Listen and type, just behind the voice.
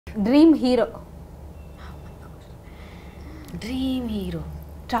Dream hero. Dream hero.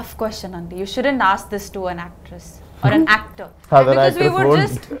 Tough question, auntie. You shouldn't ask this to an actress or an actor. Other Because we actors would won't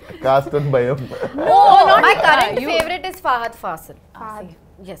just... cast on Bayam. Oh, my current favorite is Fahad Fasil.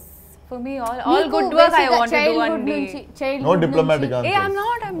 Yes. For me, all good work I want to do, auntie. No diplomatic answers. Hey, I'm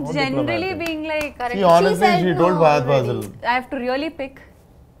not. I'm No generally diplomatic. being like... See, honestly, she told Fahad Fasil. I have to really pick.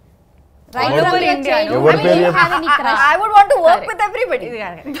 Right All from over your India, childhood, Your do you period. have any crush? I would want to work with everybody.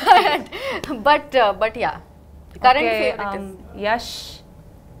 Yeah. But yeah. Current Okay, favorite is... Yash,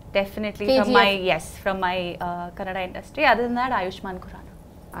 definitely KGF. from my Kannada industry. Other than that, Ayushmann Khurrana.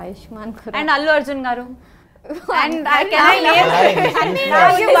 Ayushman Khurana. And Allu Arjun garu. And can I name? Now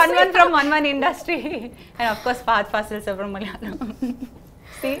you one from one industry. And of course, Fahad Fasil sir from Malayalam.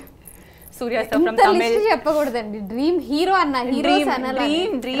 See? Surya sir from ఇంత Tamil. List చెప్పకూడదండి. Dream hero అన్న heroes అనాలి.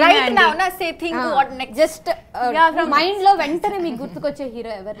 Dream Right and now, na say think what next. Just mind లో వెంటనే మీకు గుర్తుకొచ్చే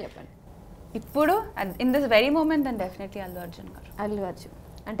hero ఎవరు చెప్పండి. ఇప్పుడు in this very moment, then definitely Allu Arjun garu. Allu Arjun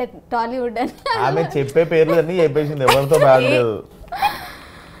అంటే టాలీవుడ్ అని. ఆమె చెప్పే పేర్లు అన్ని చెప్పేసింది, ఎవరితో బాగలేదు.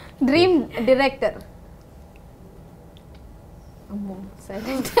 Dream director.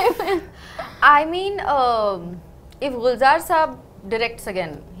 I mean, if Gulzar Saab directs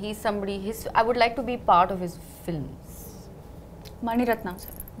again, he's somebody. I would like to be part of his films. Mani Ratnam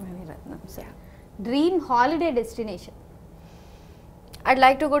sir. Dream holiday destination. I'd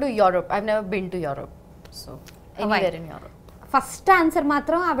like to go to Europe. I've never been to Europe, so anywhere in Europe. First answer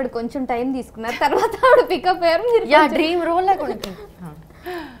మాత్రం ఆవిడ కొంచెం time తీసుకున్నారు, తర్వాత ఆవిడ pickup అయ్యారు. మీరు Yeah, dream role like anything.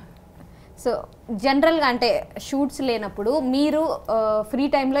 So జనరల్గా అంటే షూట్స్ లేనప్పుడు మీరు ఫ్రీ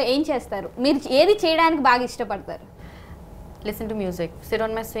టైంలో ఏం చేస్తారు? మీరు ఏది చేయడానికి బాగా ఇష్టపడతారు? Listen to music. Sit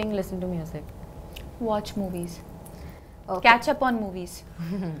on my swing, listen to music. Watch movies. Okay. Catch up on movies.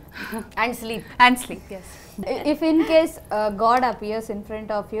 And sleep. And sleep, yes. If in case God appears in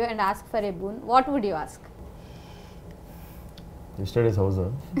front of you and asks for a boon, what would you ask? Yesterday's house.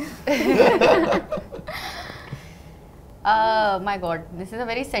 My God, this is a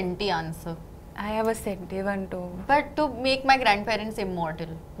very senti answer. I have a sentiment too. But to make my grandparents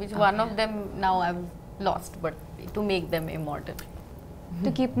immortal, which one of them now I've lost, but to make them immortal.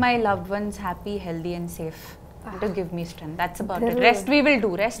 To keep my loved ones happy, healthy and safe. To give me strength. That's about it. Rest we will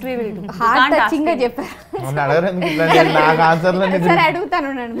do. You heart can't ask touching గా me. చెప్పారు. నన్ను అడగరు ఎందుకు ఇట్లా? నాకు ఆన్సర్లు సరే అడుగుతాను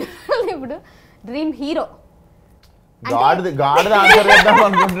నేను. ఇప్పుడు డ్రీమ్ హీరో. గాడ్ ఆన్సర్ చేద్దాం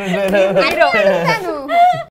అనుకుంటున్నాను. అడుగుతాను.